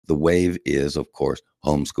the wave is, of course,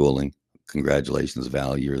 homeschooling. Congratulations,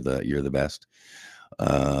 Val. You're the best.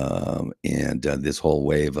 And this whole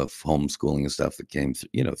wave of homeschooling and stuff that came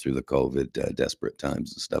through, through the COVID desperate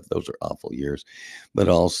times and stuff. Those are awful years. But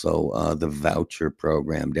also the voucher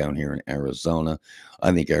program down here in Arizona.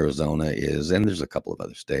 I think Arizona is, and there's a couple of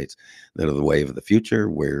other states that are the wave of the future,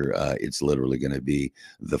 where it's literally going to be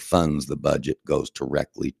the funds, the budget goes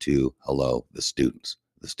directly to, the students,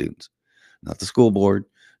 not the school board,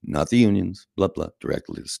 not the unions, blah, blah,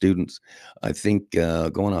 directly to the students. I think,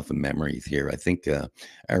 going off of memory here, I think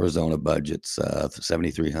Arizona budgets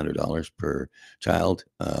 $7,300 per child,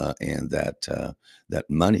 and that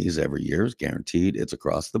money's every year is guaranteed. It's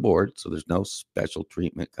across the board, so there's no special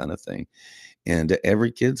treatment kind of thing. And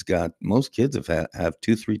most kids have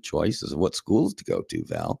 2, 3 choices of what schools to go to,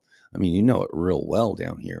 Val. I mean, you know it real well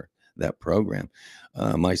down here, that program.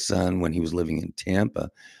 My son, when he was living in Tampa,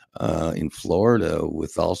 in Florida,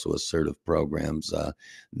 with also assertive programs,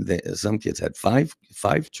 some kids had five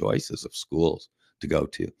choices of schools to go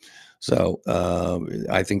to. So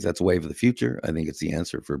I think that's a wave of the future. I think it's the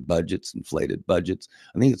answer for budgets, inflated budgets.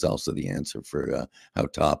 I think it's also the answer for how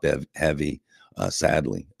top heavy,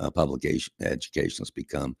 sadly, public education has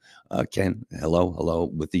become. Ken,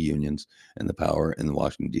 hello with the unions and the power and the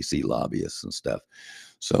Washington, D.C. lobbyists and stuff.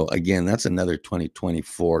 So again, that's another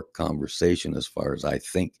 2024 conversation as far as I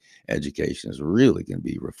think education is really going to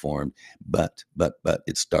be reformed. But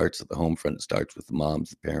it starts at the home front. It starts with the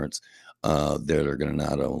moms, the parents that are going to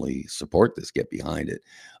not only support this, get behind it,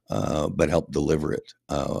 but help deliver it.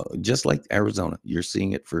 Just like Arizona, you're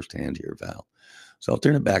seeing it firsthand here, Val. So I'll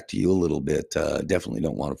turn it back to you a little bit. Definitely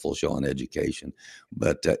don't want a full show on education,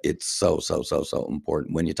 but it's so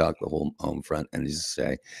important when you talk the whole home front. And as you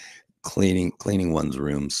say, cleaning one's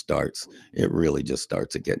room starts. It really just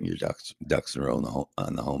starts at getting your ducks in a row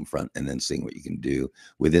on the home front, and then seeing what you can do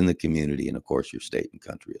within the community and, of course, your state and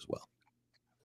country as well.